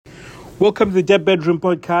Welcome to the Dead Bedroom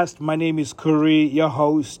Podcast. My name is Kuri, your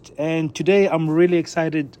host, and today I'm really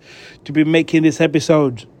excited to be making this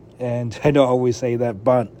episode. And I don't always say that,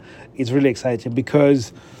 but it's really exciting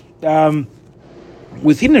because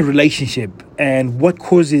within a relationship and what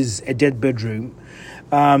causes a dead bedroom,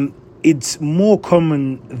 it's more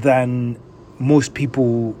common than most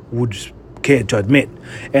people would care to admit.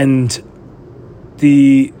 And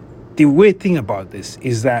the weird thing about this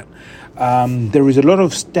is that there is a lot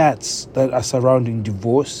of stats that are surrounding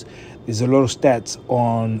divorce. There's a lot of stats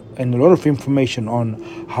on and a lot of information on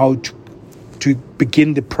how to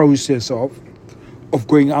begin the process of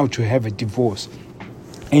going out to have a divorce.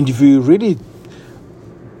 And if you really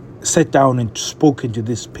sat down and spoken to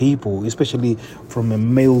these people, especially from a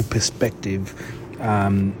male perspective,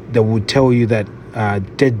 they would tell you that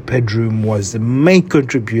dead bedroom was the main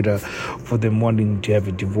contributor for them wanting to have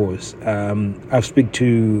a divorce. I've spoken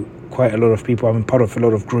to quite a lot of people. I'm part of a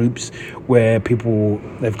lot of groups where people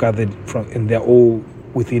have gathered from, and they're all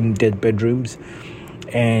within dead bedrooms.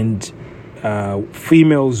 And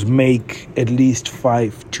females make at least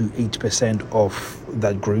 5 to 8% of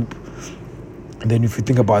that group. And then if you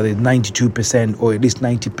think about it, 92% or at least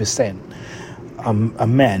 90% are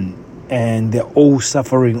men, and they're all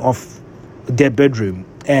suffering of dead bedroom.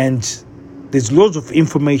 And there's loads of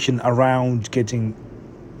information around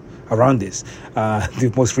this.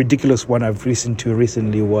 The most ridiculous one I've listened to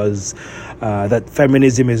recently was that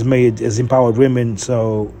feminism has empowered women,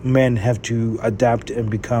 so men have to adapt and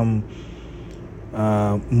become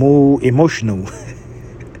more emotional.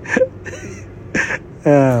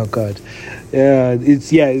 Oh God,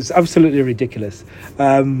 it's absolutely ridiculous.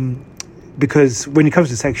 Because when it comes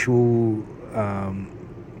to sexual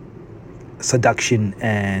seduction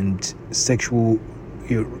and sexual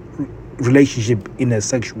relationship in a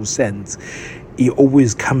sexual sense, it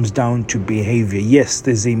always comes down to behavior. Yes,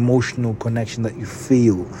 there's an emotional connection that you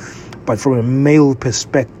feel, but from a male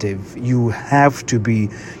perspective, you have to be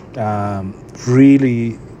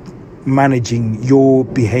really managing your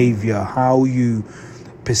behavior, how you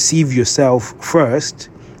perceive yourself first.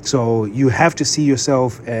 So you have to see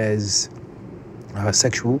yourself as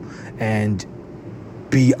sexual and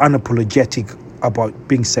be unapologetic about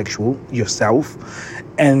being sexual yourself.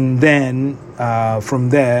 And then from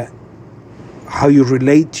there, how you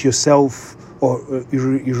relate to yourself or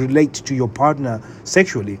you relate to your partner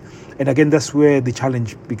sexually. And again, that's where the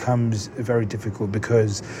challenge becomes very difficult,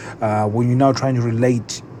 because when you're now trying to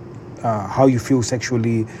relate how you feel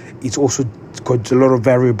sexually, it's also got a lot of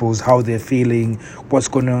variables: how they're feeling, what's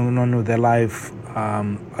going on with their life,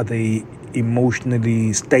 are they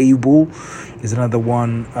emotionally stable is another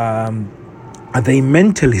one, are they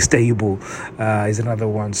mentally stable is another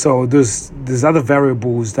one. So there's other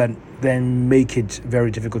variables that then make it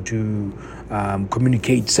very difficult to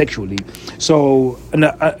communicate sexually. So and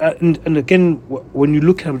again, when you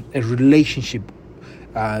look at a relationship,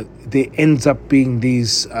 there ends up being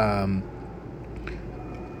these I'm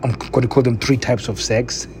going to call them 3 types of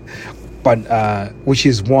sex, but which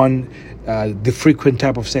is one, the frequent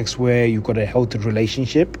type of sex where you've got a healthy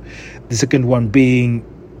relationship. The second one being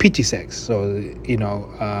pity sex. So,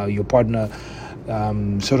 your partner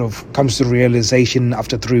sort of comes to realization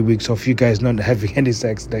after 3 weeks of you guys not having any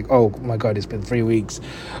sex, like, oh my God, it's been 3 weeks.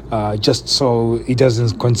 Just so he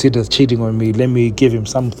doesn't consider cheating on me, let me give him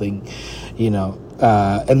something,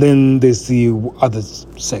 and then there's the other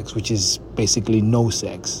sex, which is basically no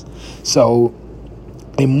sex. So,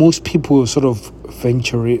 and most people sort of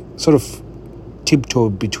tiptoe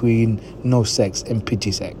between no sex and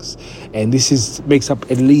pity sex, and this makes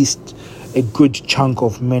up at least a good chunk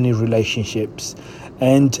of many relationships.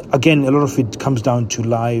 And again, a lot of it comes down to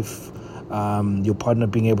life, your partner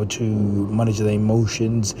being able to manage their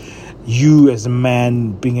emotions, you as a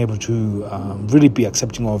man being able to really be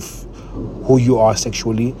accepting of who you are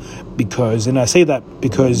sexually. Because, and I say that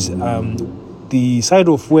because the side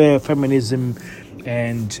of where feminism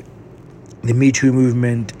and the Me Too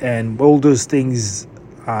movement and all those things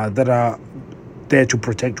that are there to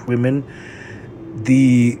protect women,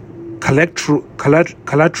 the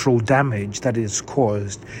collateral damage that is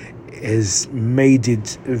caused has made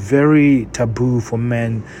it very taboo for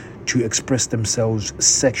men to express themselves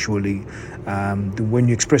sexually. When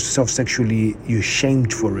you express yourself sexually, you're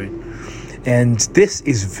shamed for it. And this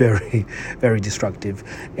is very, very destructive.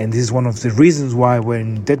 And this is one of the reasons why we're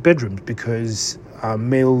in dead bedrooms, because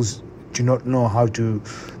males do not know how to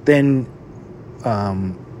then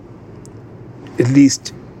at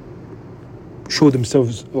least show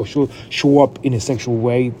themselves or show up in a sexual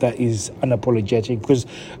way that is unapologetic. Because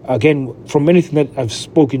again, from anything that I've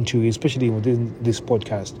spoken to, especially within this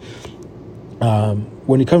podcast,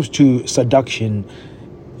 when it comes to seduction,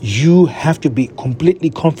 you have to be completely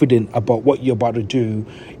confident about what you're about to do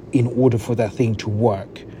in order for that thing to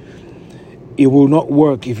work. It will not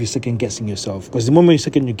work if you're second guessing yourself, because the moment you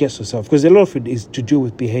second guess yourself, because a lot of it is to do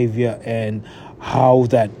with behavior and how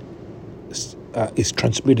that is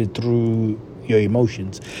transmitted through your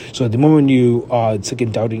emotions. So the moment you are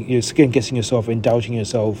second guessing yourself and doubting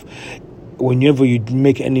yourself, whenever you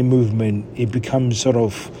make any movement, it becomes sort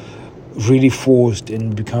of really forced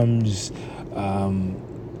and becomes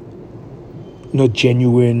not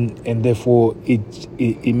genuine, and therefore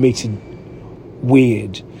it makes it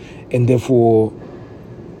weird, and therefore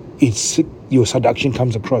your seduction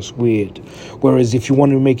comes across weird. Whereas if you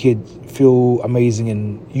want to make it feel amazing,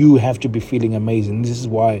 and you have to be feeling amazing, this is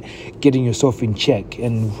why getting yourself in check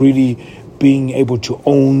and really being able to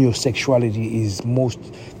own your sexuality is the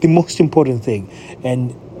most important thing.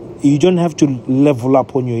 And you don't have to level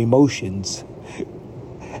up on your emotions.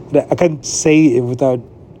 I can't say it without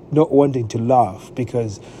not wanting to laugh,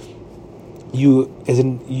 because you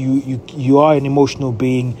are an emotional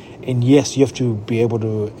being, and yes, you have to be able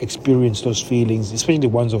to experience those feelings, especially the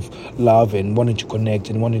ones of love and wanting to connect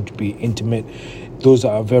and wanting to be intimate. Those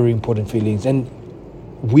are very important feelings, and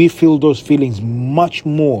we feel those feelings much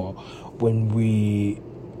more when we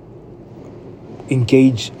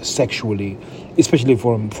engage sexually, especially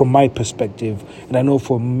from my perspective. And I know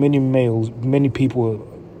for many males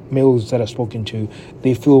that I've spoken to,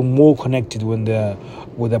 they feel more connected when they're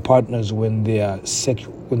with their partners when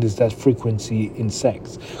there's that frequency in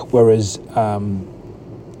sex. Whereas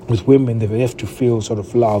with women, they have to feel sort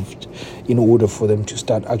of loved in order for them to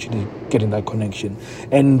start actually getting that connection.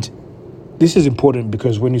 And this is important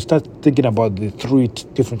because when you start thinking about the three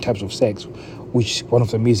different types of sex, which one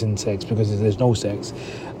of them isn't sex because there's no sex,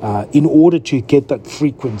 in order to get that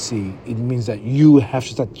frequency, it means that you have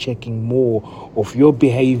to start checking more of your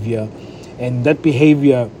behavior, and that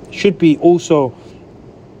behavior should be also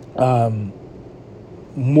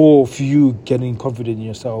more of you getting confident in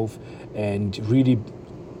yourself and really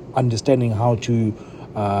understanding how to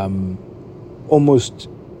almost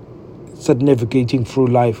start navigating through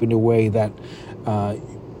life in a way that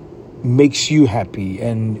makes you happy,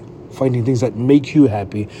 and finding things that make you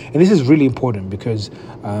happy. And this is really important because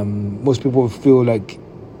most people feel like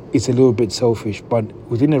it's a little bit selfish, but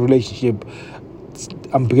within a relationship,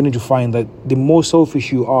 I'm beginning to find that the more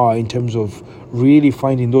selfish you are in terms of really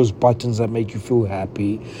finding those buttons that make you feel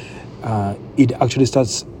happy, it actually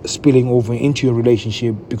starts spilling over into your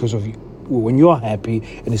relationship, because of when you're happy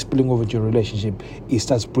and it's spilling over into your relationship, it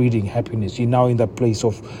starts breeding happiness. You're now in that place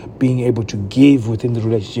of being able to give within the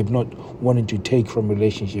relationship, not wanting to take from a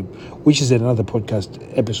relationship, which is another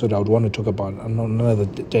podcast episode I would want to talk about on another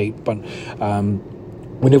date. But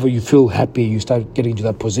whenever you feel happy, you start getting to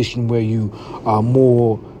that position where you are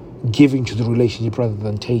more giving to the relationship rather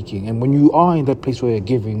than taking. And when you are in that place where you're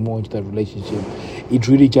giving more into that relationship, it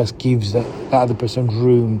really just gives that other person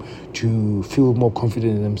room to feel more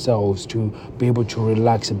confident in themselves, to be able to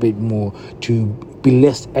relax a bit more, to be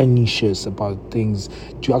less anxious about things,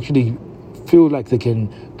 to actually feel like they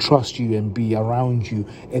can trust you and be around you.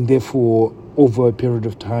 And therefore, over a period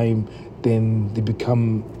of time, then they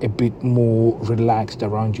become a bit more relaxed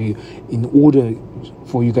around you in order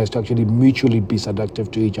for you guys to actually mutually be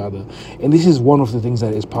seductive to each other. And this is one of the things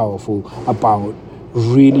that is powerful about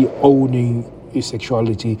really owning your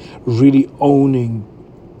sexuality, really owning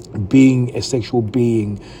being a sexual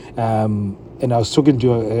being. And I was talking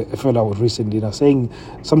to a fellow recently, and I was saying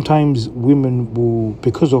sometimes women will,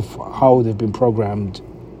 because of how they've been programmed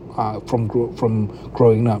from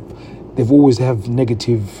growing up, they've always have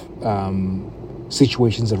negative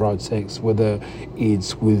situations around sex, whether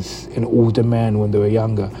it's with an older man when they were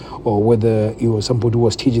younger, or whether it was somebody who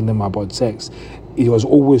was teaching them about sex. It was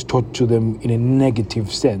always taught to them in a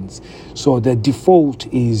negative sense. So the default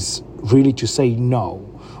is really to say no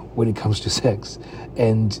when it comes to sex.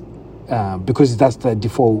 And because that's the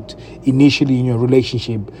default, initially in your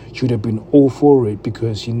relationship, she would have been all for it,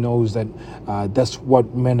 because she knows that that's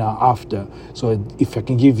what men are after. So if I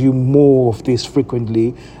can give you more of this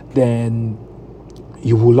frequently, then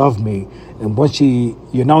you will love me. And once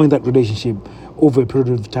you're now in that relationship, over a period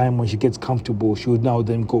of time, when she gets comfortable, she would now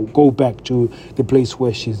then go back to the place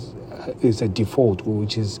where is a default,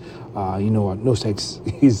 which is, no sex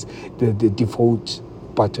is the default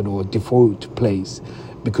button or default place,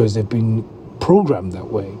 because they've been programmed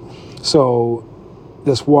that way. So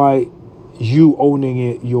that's why you owning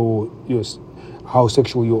it, your how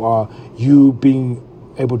sexual you are, you being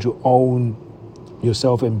able to own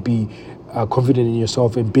yourself and be confident in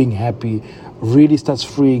yourself and being happy, really starts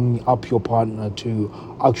freeing up your partner to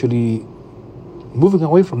actually moving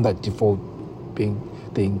away from that default being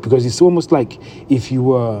thing, because it's almost like if you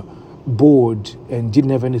were bored and didn't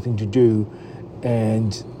have anything to do,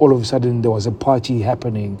 and all of a sudden there was a party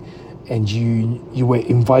happening, and you were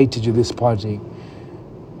invited to this party.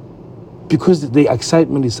 Because the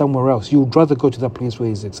excitement is somewhere else, you'd rather go to that place where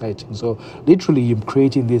it's exciting. So literally, you're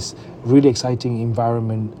creating this really exciting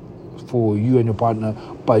environment for you and your partner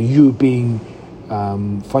by you being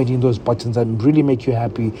finding those buttons that really make you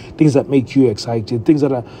happy, things that make you excited, things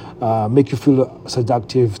that make you feel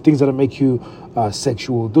seductive, things that make you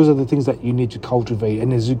sexual. Those are the things that you need to cultivate.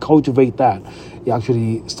 And as you cultivate that, it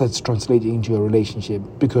actually starts translating into a relationship.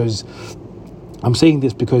 Because I'm saying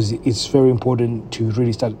this because it's very important to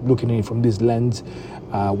really start looking at it from this lens.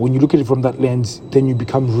 When you look at it from that lens, then you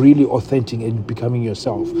become really authentic and becoming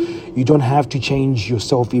yourself. You don't have to change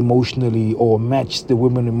yourself emotionally or match the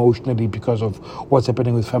women emotionally because of what's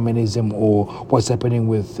happening with feminism or what's happening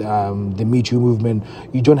with the Me Too movement.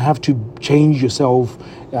 You don't have to change yourself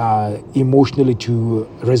emotionally to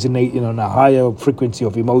resonate on a higher frequency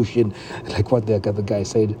of emotion, like what the other guy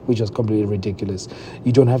said, which was completely ridiculous.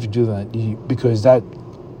 You don't have to do that because that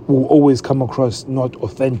will always come across not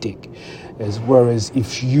authentic. Whereas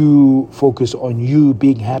if you focus on you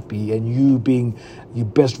being happy and you being the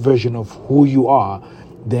best version of who you are,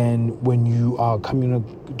 then when you are coming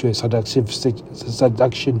to a seduction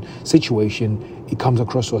situation, it comes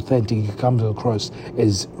across authentic, it comes across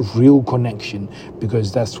as real connection,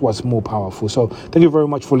 because that's what's more powerful. So thank you very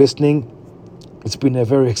much for listening. It's been a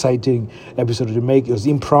very exciting episode to make. It was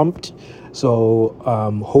impromptu, so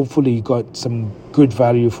hopefully you got some good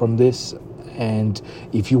value from this. And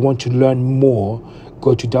if you want to learn more,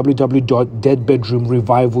 go to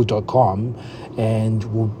www.deadbedroomrevival.com and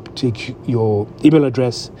we'll take your email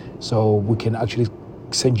address so we can actually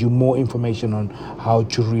send you more information on how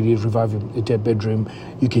to really revive a dead bedroom.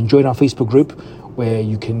 You can join our Facebook group where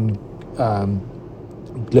you can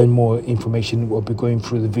learn more information. We'll be going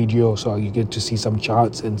through the video, so you get to see some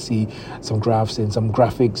charts and see some graphs and some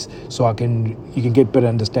graphics, so you can get better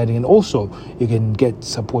understanding, and also you can get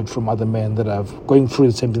support from other men that are going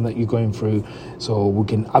through the same thing that you're going through, so we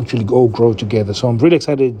can actually all grow together. So I'm really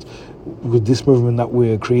excited with this movement that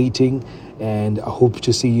we're creating, and I hope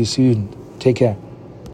to see you soon. Take care.